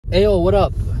Ejo, what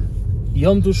up?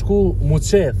 Jam të shku mu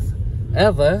qeth,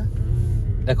 edhe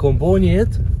e kom bo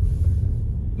njët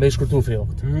me i shkurtu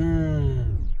friokt.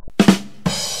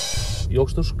 Jo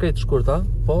kështu shkret shkurta,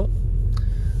 po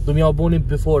du m'ja boni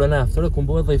before and after, e kom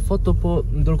bo edhe i foto, po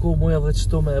ndërkohë mu edhe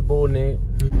qëtu me e boni.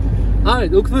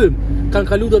 Ajt, u këthym, kanë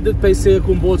kalu do ditë pej se e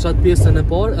kom bo qatë pjesën e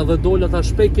parë, edhe dole ta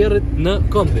shpej kjerit në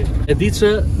këmbi. E di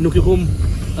që nuk ju kom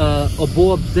o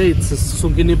bo update, se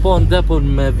s'm keni po në depon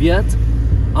me vjetë,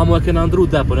 amo e kena ndru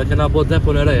depon, e kena bo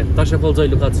depon e re, tash e kolzoj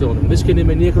lokacionin. Veç keni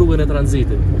me njek rrugën e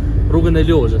tranzitit, rrugën e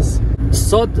Lojës.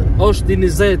 Sot është di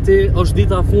 20, është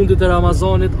dita fundit e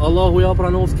Ramazanit, Allahu ja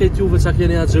pranoft këtë juve që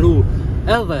keni agjeru.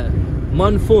 Edhe, ma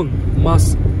në fund,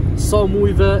 mas sa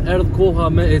mujve erdh koha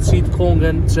me e qit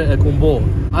kongen që e kum bo.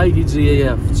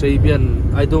 IGF, që i bjen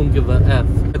I don't give a F.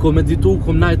 E ku meditu,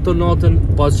 kum najt të natën,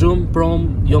 pas gjum, prom,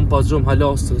 jom pas gjum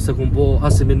halas, se kum bo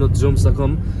asi minut gjum se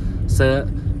kum, se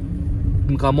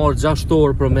më ka marrë 6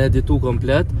 orë për me editu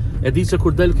komplet. E di që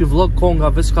kur del ky vlog konga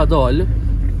veç ka dal,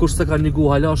 kur se ka nigu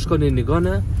hala, shkoni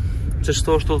nigone, që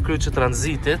shto është të kryqë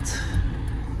tranzitit,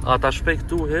 ata shpej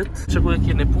këtu hit, që ku e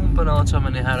kini pumpën, a që me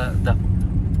një herë depo.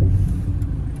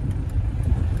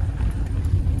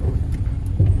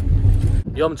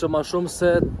 Jom që ma shumë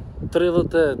se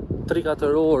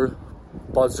 33-4 orë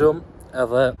pas gjum,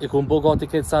 edhe i kum bo gati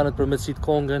këtë sanet për me qitë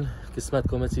kongen, kismet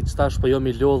ko me qitë qtash, po jom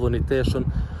i lodhun i teshën,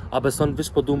 a beson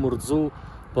vish po du më rëdzu,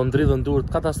 po ndridhën durët,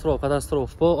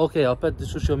 katastrof, po okej, apet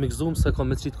dishush jom i gzum se ko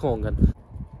me qitë kongen.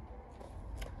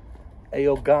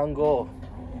 Ejo gango,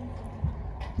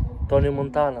 Tony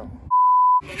Montana.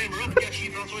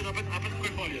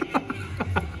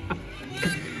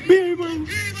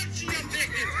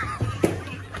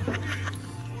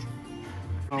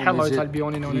 Hello, it's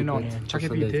Albioni noni. Qa ke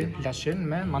piti? Lashin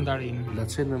me mandarin.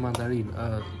 Lashin me mandarin.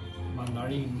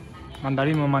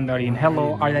 Mandarin me mandarin.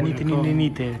 Hello, arjaniti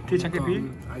ninite. Ti qa ke pi?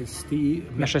 Iced tea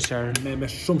Me sheqer. me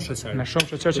shumë sheqer. Me shumë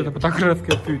sheqer që të pëta kërëth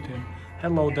këtë pytin.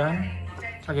 Hello, Dan.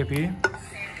 Qa ke pi?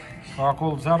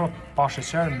 Coca-Cola zero, pa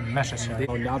sheqer, me sheqer.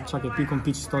 O lab qa ke pi kom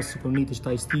pi që sta si për niti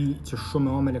që iced tea që shumë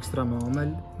me omel, ekstra me omel,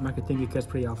 marketingi kes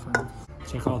për jafën.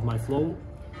 Check out my flow,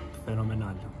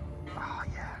 fenomenal.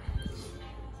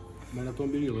 Me në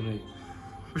tonë birilën, ej.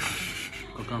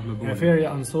 Ka kap me bërë. Referi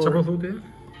ansor... Qa po thuti?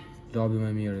 Labi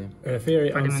me miri. Referi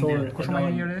ansor... Kush ma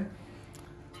një njëri?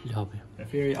 Labi.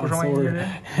 Referi Kush ma një ansor... njëri?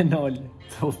 Enol.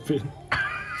 Topin.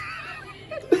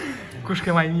 Kush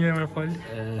ke ma një njëri me fol?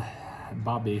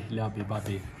 Babi,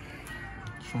 babi.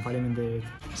 Shumë faleminderit.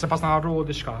 Se pas në arro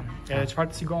dhe shka. Qëfar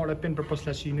të cigare pin për pos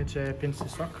laqinit që pin si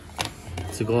sok?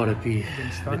 Cigare pi,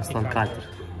 Winston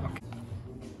 4.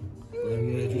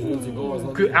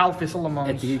 Ky Alfi Solomon.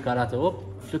 E ti karate op,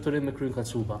 fluturim me kryen ka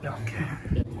quba. Ja,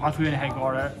 okej. Aty e në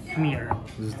hejgare, të mirë.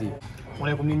 Zdi.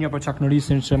 Unë e kom një për Chuck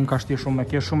Norrisin që më ka shti shumë me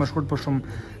kje shumë e shkurt për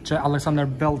shumë që Alexander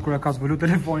Bell kër e ka zbulu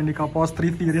telefonin i ka pas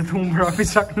 3 thirjet umbra për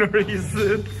Chuck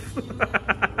Norrisit.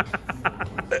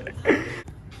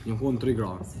 Një hunë 3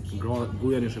 gra.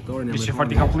 Guja një shqiptare, një Që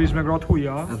farti ka pullish me gratë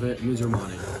huja. edhe një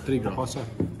Gjermani. 3 gra.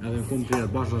 Edhe në hunë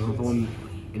 3 bashkë dhe thonë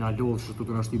i na lodhë që tu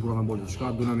të nashti bura me bolë të shka,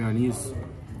 duna me anis,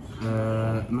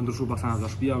 me ndryshu paksanat dhe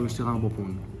shpia, me shqita në bo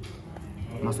punë.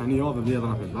 Mas e një javë, vledhe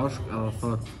në për bashkë, edhe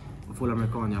thët, full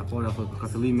Amerikanja, parja thët, ka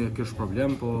fillimi kësh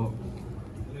problem, po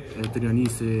të një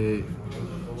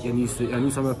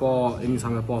nisa me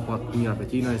pa pat mira për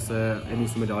tina, se e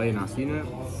nisi me lajena asine,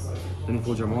 të një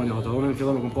full Gjermani, hëtë dhe në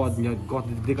fillon me kom pat një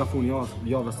gati dhe ka fun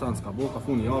jave sen s'ka bo, ka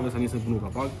fun jave, se nisi në punu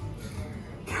ka pak.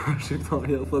 Kjo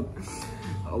shqiptarja thët,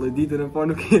 alle ditën e pa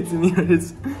nuk jetë si mirës,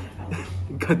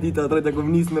 ka dita trejta kom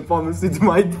nisë me pa me si të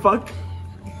majtë pak.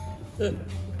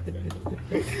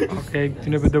 Okej, ty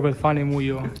në përdo këtë fani mu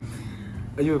jo.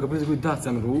 E jo, ka përse kuj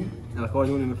datë në rrugë, edhe ka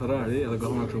një me Ferrari, edhe ka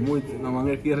thonë kështë mujtë, në ma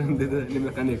merë kjerën dhe një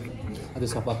mekanik.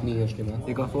 Ati s'ka pak një është kime?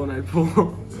 I ka thonë e po,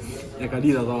 e ka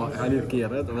lidhë ato, e ka lidhë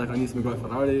kjerët, edhe ka njësë me gaj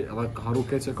Ferrari, edhe ka haru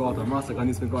keq që ka atë mas, e ka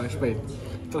njësë me gaj shpejt.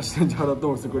 Ta shtë në gjarë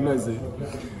atorë, si kur nëzi.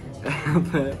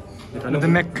 Edhe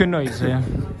me kënojzi.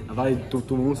 Edhe tu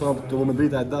më musa, tu më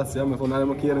drita e dacia, me thonë ale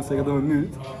më kjerën se këtë me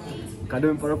mytë.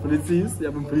 Kalojmë para policisë,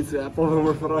 japëm policia, e po dhe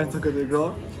më Ferrari të këtë gra,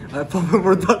 e po dhe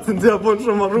më dacin të japon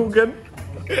shumë rrugën.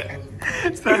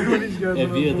 E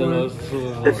vjetën është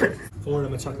shumë. Fore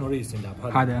me Chuck Norrisin lap.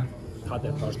 Hade. Hade,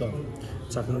 vazhdo.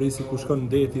 Chuck Norrisi ku shkon në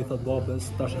deti, thot babes,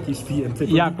 tash e ki shpijen.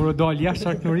 Ja, kur dal jashtë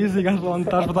Chuck Norrisi ka thonë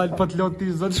tash po dal po të lot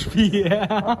ti zot shtëpie.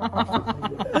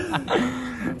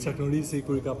 Chuck Norrisi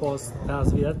kur i ka pas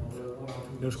 5 vjet,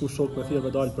 në shku shok me thirë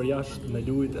me dalë për jashtë me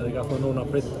lujt edhe ka thonë nona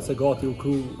prit se gati u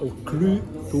kry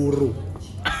të urru.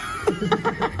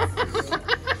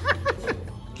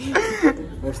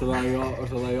 është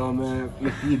edhe ajo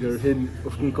me tiger, hin,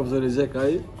 është në kopzër e gjek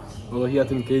aj, edhe hi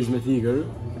aty në cage me tigër,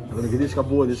 edhe nuk e di çka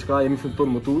bëhet, diçka jemi shumë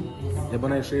tonë më tut, ja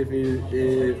bënai shefi e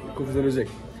konfiziologjik.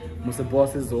 Mos e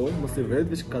pasi zonë, mos e vet,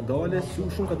 veç ka dalë,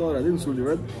 shumë ka dalë aty në suli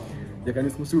vet. Ja ka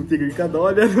nisë mësu tigri ka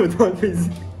dalë, do të fizi.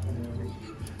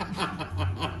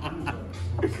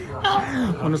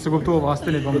 Unë se kuptova as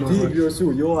tani kam. Tigri është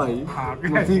jo ai.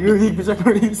 Mo tigri vik me Chuck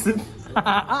Norrisin.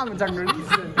 Me Chuck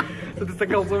Norrisin. Të të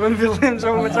kallëzove në fillim që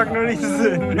me Chuck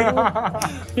Norrisin.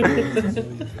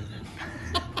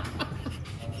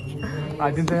 A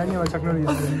din të janë Chuck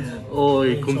Norrisin. Oj,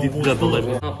 kum ditë nga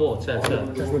dollë. Po, çe.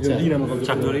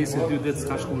 Chuck Norrisi 2 ditë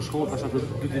s'ka shku në shkollë, tash ato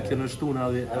 2 ditë që në shtunë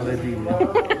edhe dini.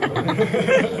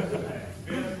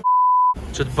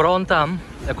 Që të bronë tam,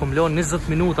 e kum lon 20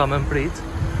 minuta me mprit,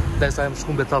 derisa jam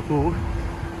shku mbe taku,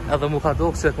 edhe mu ka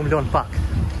dokë se e kum lon pak.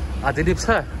 A dini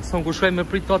pse? Son ku shkoj me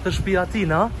prit ka të shtëpia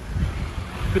tina,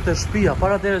 këtë shtëpia,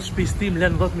 para derës shtëpisë tim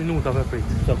len 10 minuta me prit.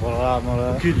 Çfarë po more?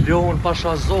 Ky lon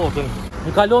pasha zotën.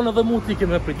 Më kalon edhe mu Tikin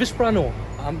me prit, vish prano.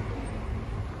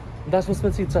 Ndash mos me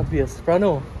citë qatë pjesë,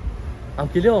 prano. Am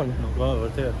kilon? Nuk ka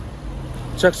vërtet.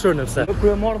 Çka kqyr nëse?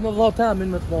 Kër e marrë me vlla temin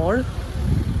me të marrë,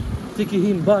 ti ki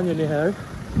hi në banjë një herë,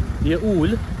 je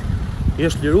ull, je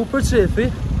shliru për qefi,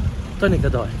 të një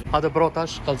këdaj. Hade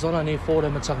brotash, kalzona një fore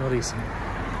me Chuck Norrisin.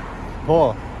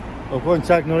 Po, u kon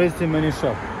Chuck Norrisin me një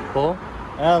shok. Po?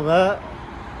 Edhe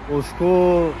u shku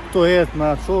këtu jetë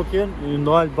me shokin, i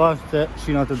ndalë bashkë të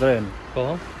shinat e dreni. Po?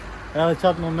 Edhe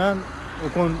qatë moment,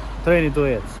 u kon treni të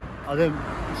jetë. Ade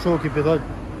shoki për thot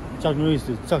Chuck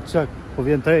Norrisin, Chuck, po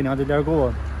vjen treni, ade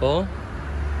largohen. Po?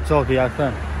 Shoki ja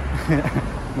këthen.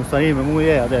 Mustani me mu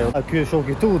je, ade. A kjo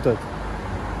shoki tutët.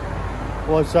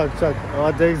 Po, Chuck,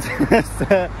 ade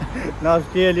se na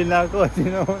shkeli na koti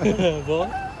në unë. Po?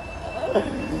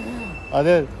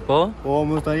 Ade? Po? Po,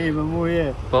 mustani me mu je.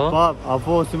 Po? Pa, a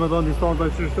po si me thonë diston të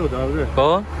kështu, a vë? Po?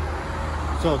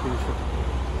 Shoki në shoki.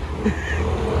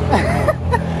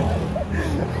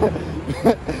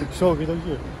 Shoki të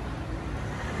kështu.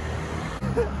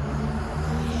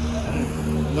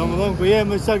 Në më thonë ku je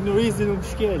me Chuck Norrisin nuk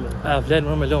shkele. A, vlenë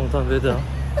më me lonë të në video.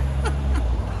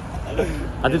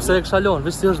 A di pse e kësha lonë,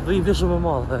 vish ti është bëjnë vishë më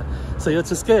madhe, se jo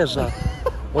që s'kesha.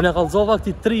 Unë e kalzova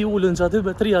këti 3 ullën që aty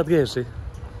me 3 atë geshi.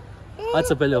 Ajtë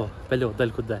se pelo,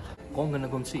 del ku del. Kongen e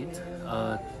kom qitë,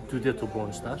 2 ditë të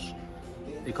bonë qëtash,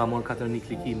 i ka morë 4 një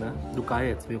klikime, duka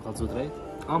jetë me ju kalzu drejt.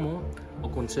 Amo,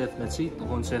 o kon qeth me qitë, o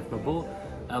kon qeth me bo,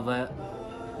 edhe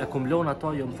e kom lonë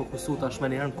ato jo më fokusu tash me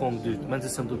njëherë në kongë dytë, me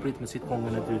nëzisë më du prit me qitë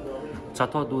kongen e dytë. Që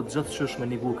ato duhet gjithë qysh me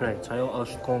një gu krejt, që ajo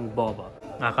është kongë baba.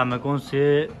 A ka me konë si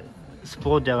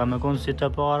spotja, ka me konë si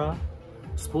të para?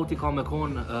 Spoti ka me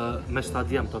konë me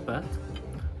stadjem të petë,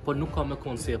 por nuk ka me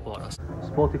konë si e para.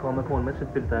 Spoti ka me konë me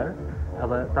qitë filter,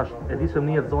 edhe tash e di që më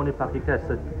njët zoni pak i kesh,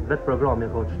 se vetë programi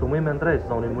e konë, që tu me me ndrejsh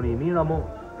zoni më një mirë, amo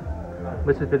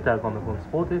me qitë filter ka me konë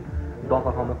spoti, data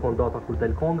ka me konë data kur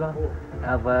del konga,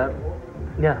 edhe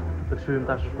nja, të këshyrim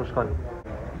tash për shkoni.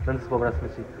 Në nësë po vres me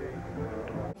qitë.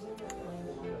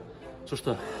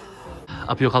 Qështë?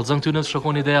 Apo jo kalzën këty në të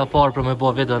shokon ideja parë për me bo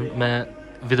videon me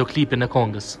videoklipin e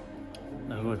kongës?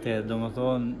 Në vërtet, do më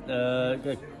thonë,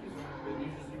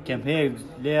 kem hek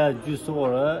leja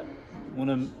gjysore,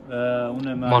 une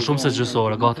me... Ma shumë se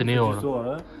gjysore, gati 1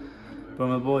 orë. Për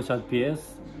me bo qatë pjesë.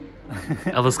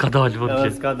 Edhe s'ka dalë vënd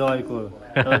Edhe s'ka dalë kur.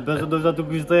 Edhe beso do të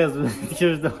kushtesë, të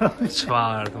kështë dalë.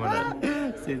 Qfarë, të mëre?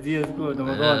 Se ti e s'kur, do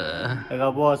më thonë, e ka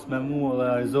pas me mu dhe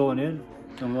Arizonin,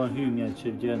 do më thonë hymja që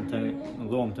gjenë të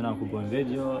dhomë të na ku bojnë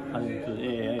video,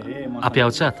 Api au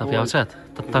qet,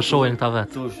 të shojnë këta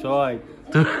vetë. Tu shajt,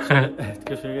 të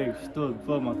këshërej kështut,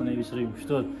 po ma thënë e xhirim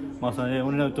kështut, ma thënë e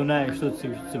unë në të nej kështut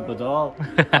si pëdal,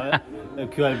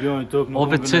 kjo albionit tuk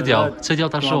nuk vetë qëdjau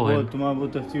të shojnë. Të ma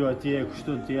bu të ftyra atje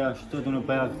kështut, tja kështut, unë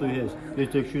pa ja këtu jesh,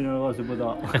 ishte e këshynë në rëva si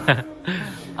pëdal.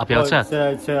 Api au qet?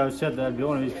 Se au qet dhe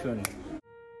albionit ishte këshyni.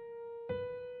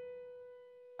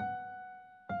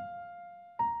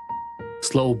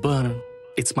 Slow burn,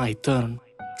 it's my turn.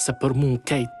 Se për mu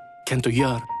kejt, kënë të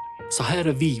jërë. Sa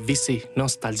herë visi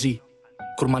nostalgji,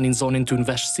 kur manin zonin ty në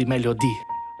vesh si melodi.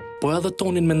 Po edhe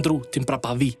tonin me ndru tim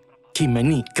prapa vi,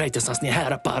 kemi krejtës as një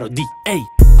herë parodi. Ej,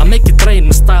 I make it rain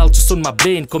në style që sun ma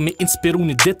brain, ko me inspiru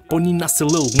një dit, po një nasi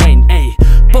Lil Wayne. Ej,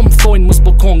 po më thojnë mos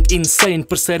po kong insane,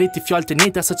 për se riti fjallë të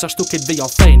nejta se qashtu kejt veja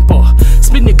fejn. Po,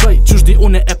 s'pi një gëj, qysh di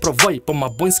une e provoj, po ma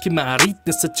bojnë s'ki me arrit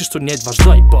nëse qishtu njejt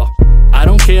vazhdoj. Po, I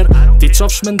don't care, ti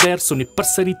qofsh me nder, su një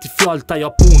përseri ti fjallë ta jo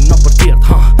pun në për tjert,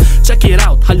 ha. Check it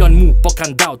out, halon mu, po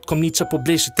kan doubt, kom një që po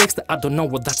bleshi tekste, I don't know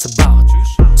what that's about.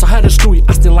 Sa herë shkruj,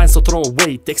 as një line so throw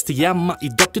away, teksti jem ma i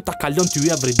dop ty ta kalon ty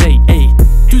everyday, ey.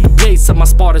 Ty të blej se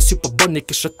mas pare si po bëni,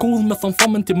 kishe cool me thon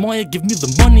fomen ti moje, give me the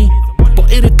money. Po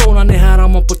iritona një hera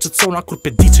më më po qëtësona kur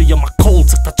pe di që jam akoll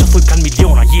se këta që thuj kanë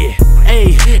miliona, yeah.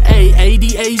 Ej,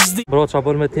 ADHD. Bro, qa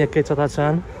bërë me t'nje keq ata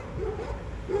qenë?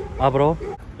 A bro?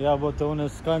 Ja, bo të une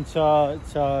s'kan qa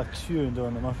kqyrin të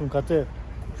une, ma shumë ka te.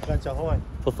 S'kan qa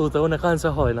hojnë. Po thute, unë e kanë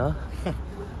që hojnë, ha?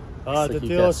 A, të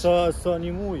te o sa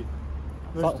një muj.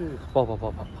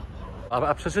 Po.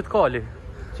 A pësheshit kali?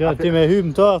 Qa, ti me hyp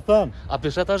në ta, thënë. A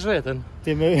pëshet a zhvetën?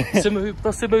 Ti me... Si me hyp,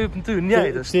 ta si me hyp në ty,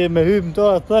 njajt është. Ti me hyp në ta,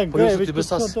 thënë, Po krej, ju veç ti të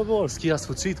besas, të bosh. s'ki as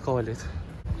fuqit kalit.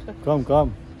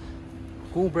 Kam.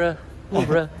 Ku bre?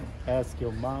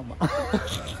 Eskjo mama.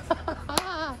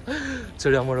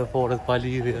 Qërja më rëforet pa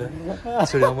lidhje.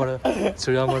 Qërja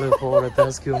më rëforet,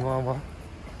 eskjo mama.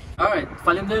 Alright,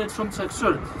 faleminderit shumë që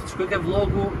kqyrt. Shkoj ke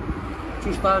vlogu,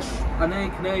 që shtash, anej,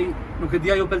 knej, nuk e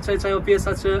dija ju pëlqej që ajo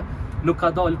pjesa që nuk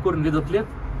ka dalë kur në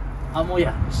videoklip. Amo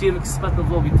ja, shihemi kësipet në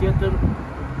vlogi tjetër.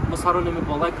 Mos harroni me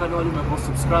po like kanalin, me po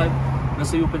subscribe.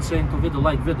 Nëse ju pëlqejnë këto video,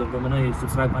 like video, dhe më nëjë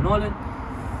subscribe kanalin.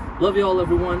 Love you all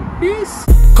everyone, peace!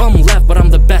 Come laugh, but I'm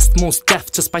the best, most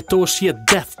deaf. Që spajtohesh je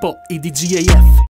def, po i DGAF.